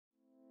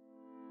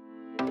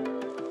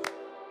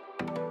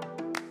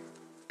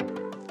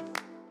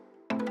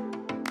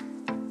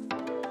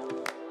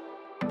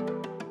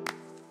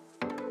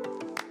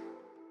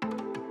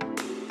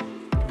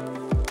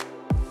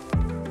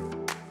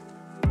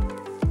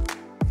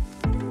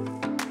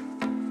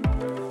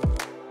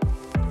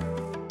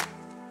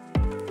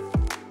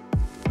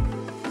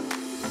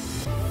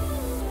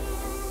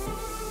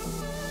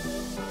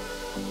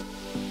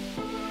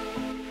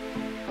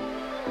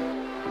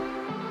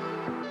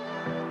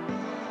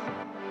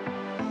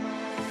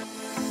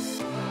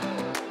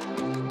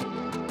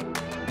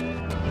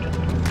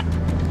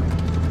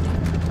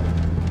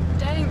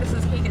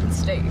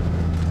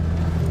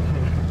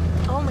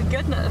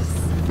goodness.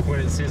 Well,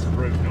 it says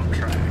route, not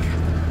track.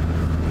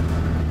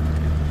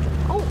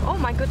 Oh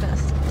my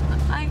goodness.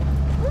 I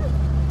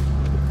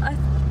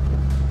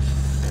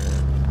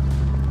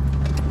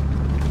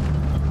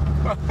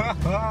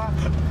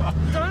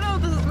don't know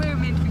if this is where we're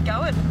meant to be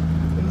going. I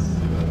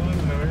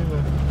don't know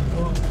either.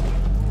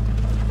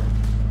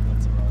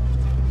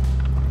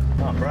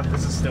 Oh, bro,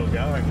 this is still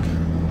going.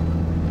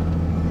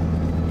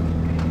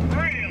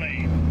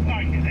 Really?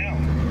 Fucking hell.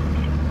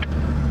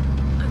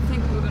 I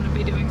think we're going to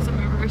be doing some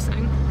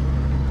reversing.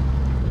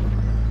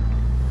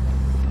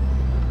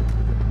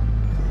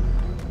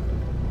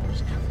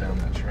 Just cut down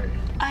that tree.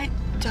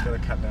 Just gotta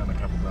cut down a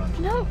couple branches.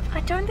 No,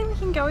 I don't think we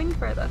can go any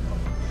further.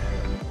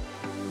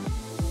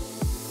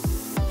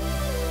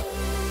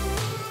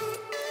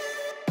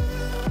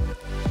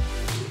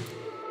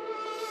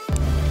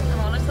 I'm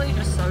honestly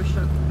just so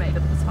shook we made it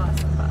this far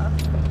so far.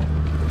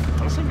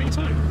 Honestly, me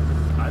too.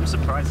 I'm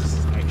surprised this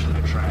is actually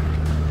a track.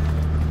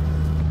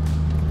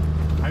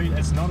 I mean,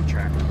 it's not a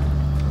track.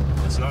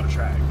 It's not a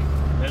track.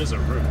 It is a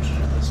route.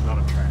 It's not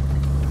a track.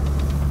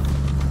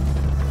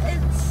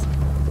 It's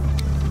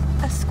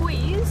a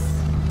squeeze.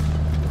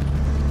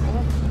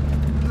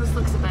 This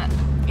looks a bit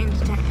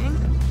entertaining.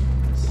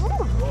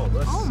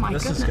 Oh my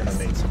goodness. This is going to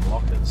need some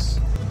lockers.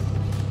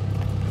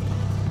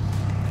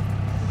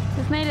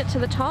 We've made it to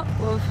the top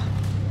of,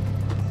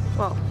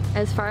 well,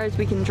 as far as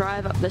we can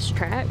drive up this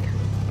track.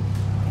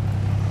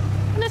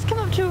 And let's come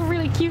up to a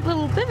really cute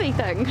little bivvy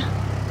thing.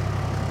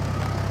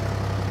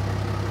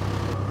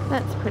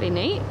 That's pretty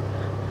neat.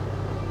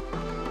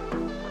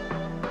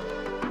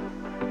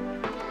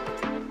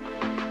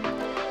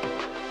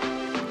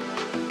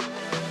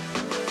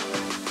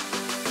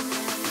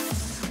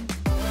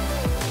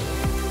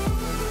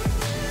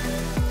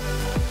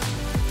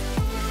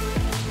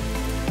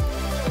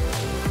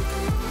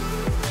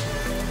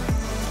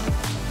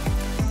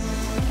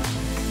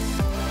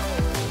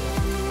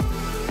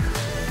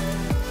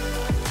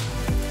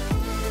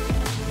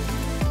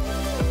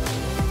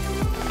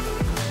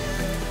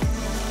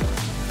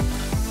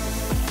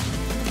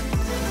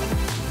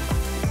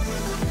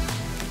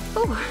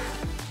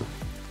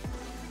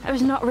 I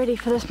was not ready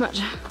for this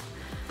much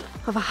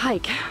of a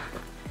hike.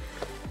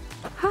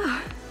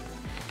 How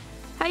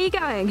are you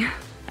going?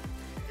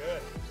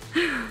 Good.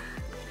 Good.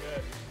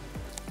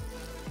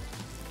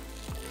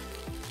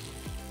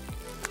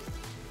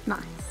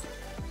 Nice.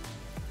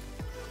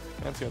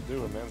 Man's got to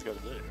do what man's got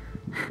to do.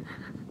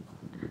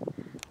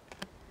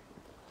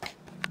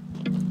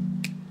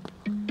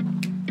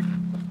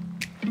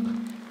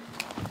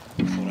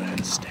 I thought I had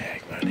a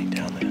stag running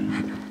down there.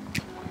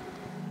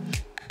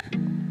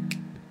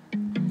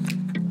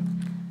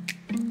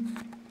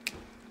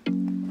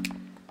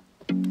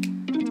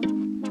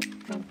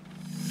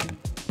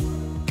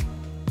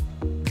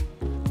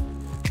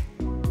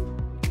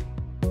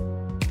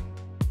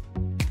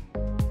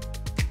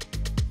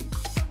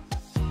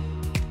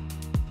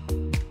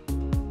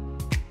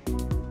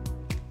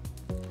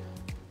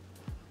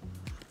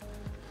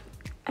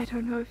 I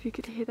don't know if you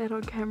could hear that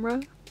on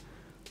camera,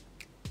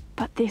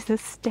 but there's a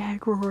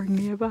stag roaring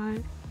nearby.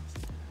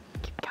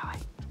 Keep going.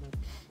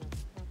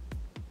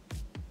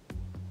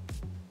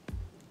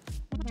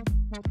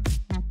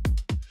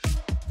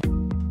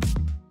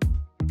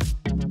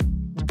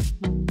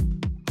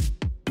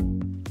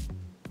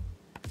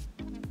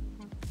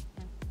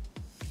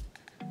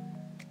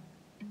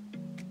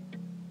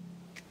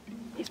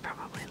 He's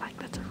probably like,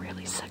 that's a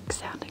really sick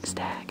sounding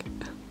stag.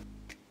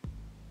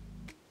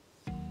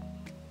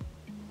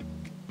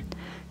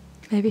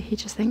 Maybe he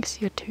just thinks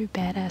you're too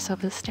badass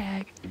of a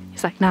stag.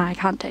 He's like, nah, I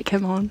can't take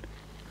him on.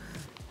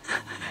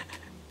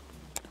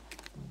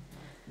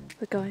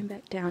 We're going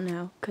back down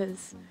now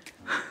because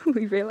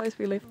we realised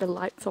we left the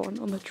lights on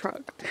the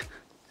truck.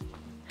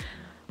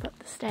 But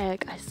the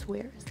stag, I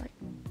swear, is like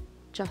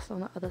just on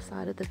the other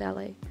side of the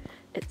valley.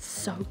 It's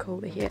so cool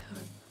to hear.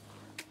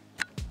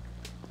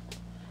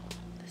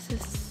 This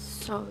is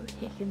so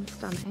heckin'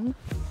 stunning.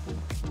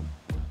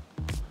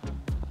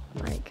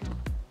 Like,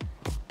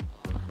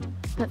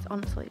 that's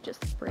honestly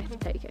just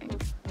breathtaking.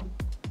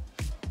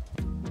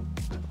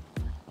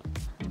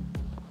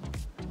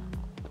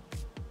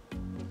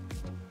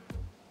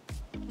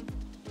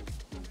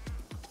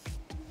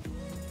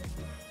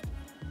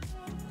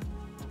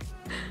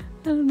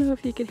 I don't know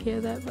if you could hear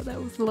that, but that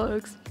was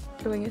Logs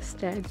doing a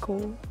stag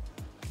call.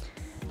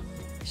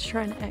 He's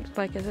trying to act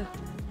like an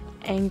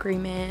angry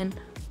man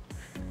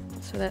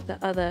so that the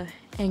other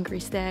angry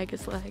stag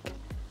is like,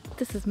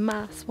 this is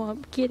my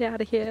swamp, get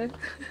out of here.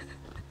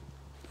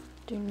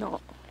 Do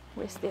not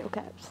wear steel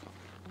caps.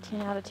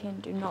 10 out of 10,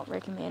 do not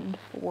recommend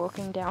for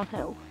walking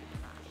downhill.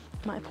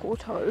 My poor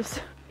toes.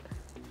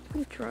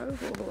 We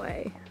drove all the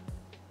way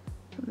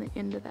from the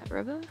end of that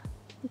river.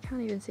 You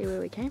can't even see where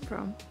we came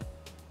from.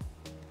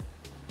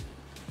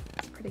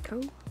 Pretty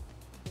cool.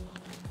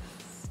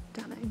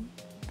 Stunning.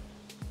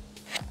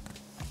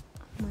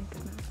 Oh my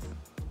goodness.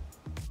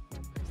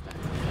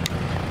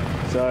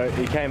 So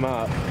he came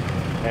up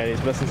and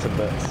he's missing some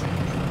bits.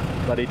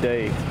 Bloody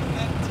D.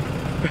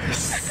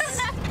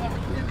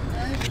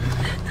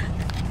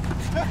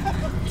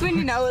 It's when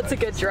you know it's a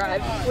good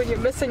drive, when you're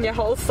missing your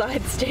whole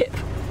side step.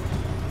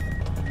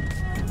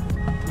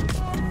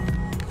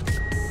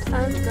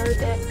 Time to go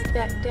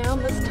back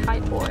down this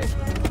tight boy.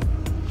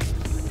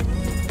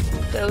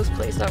 Those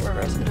please don't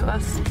reverse into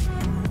us.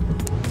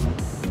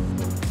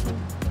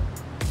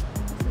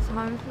 This is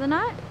home for the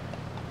night.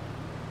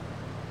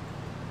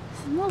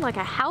 This is more like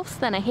a house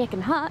than a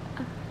heckin' hut.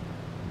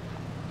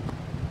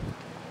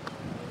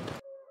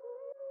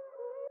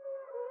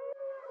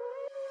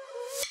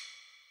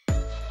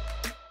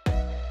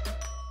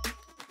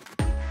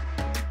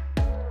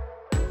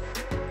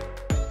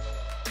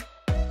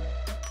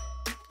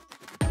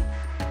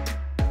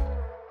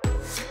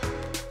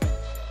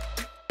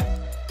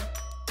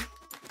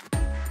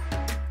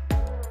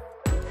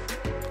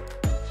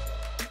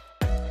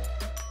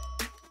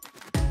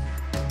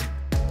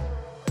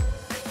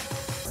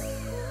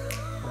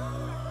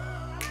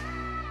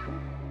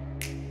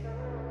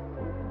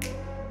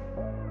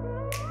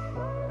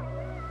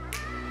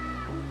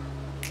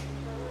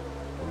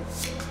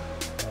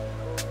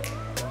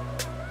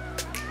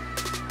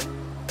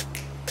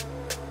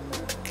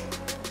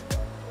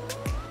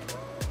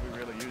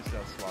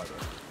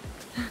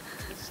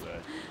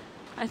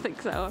 I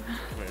think so.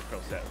 Went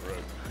across that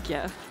road.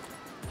 Yeah.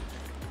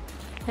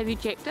 Have you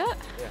checked it?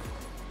 Yeah.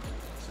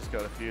 It's just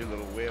got a few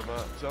little wear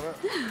marks on it.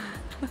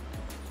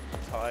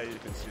 It's high, you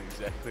can see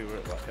exactly where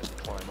it had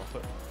to climb off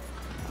it.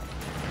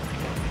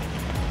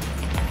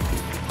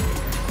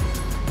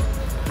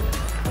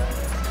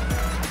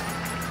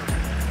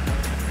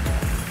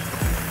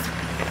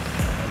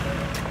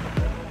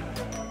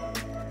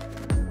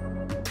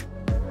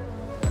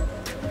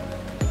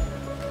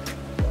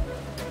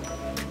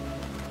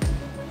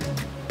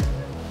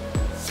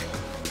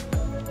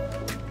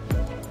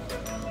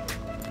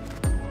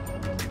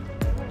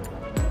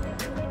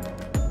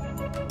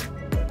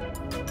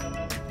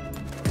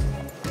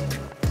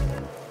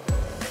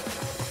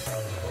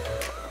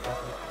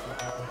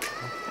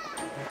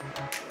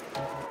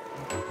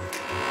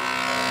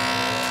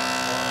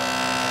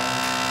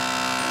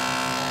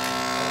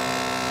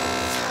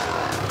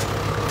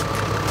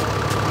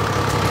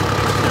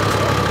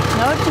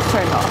 No, it just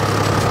turned off.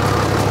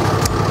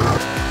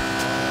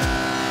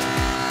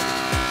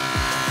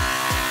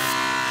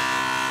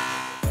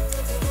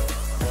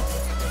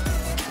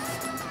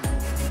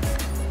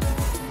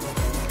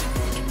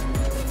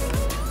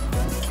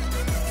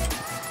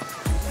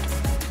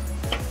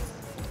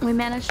 We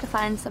managed to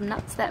find some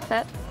nuts that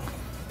fit.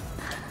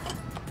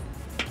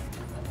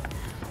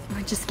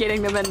 We're just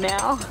getting them in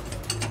now.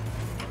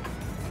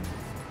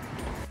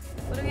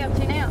 What are we up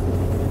to now?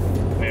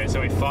 Yeah,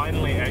 so we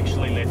finally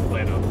actually left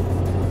Glenelg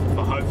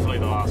for hopefully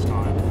the last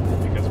time,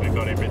 because we've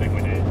got everything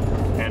we need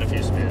and a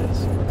few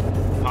spares.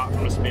 Apart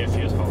from a spare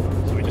fuse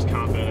holder, so we just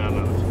can't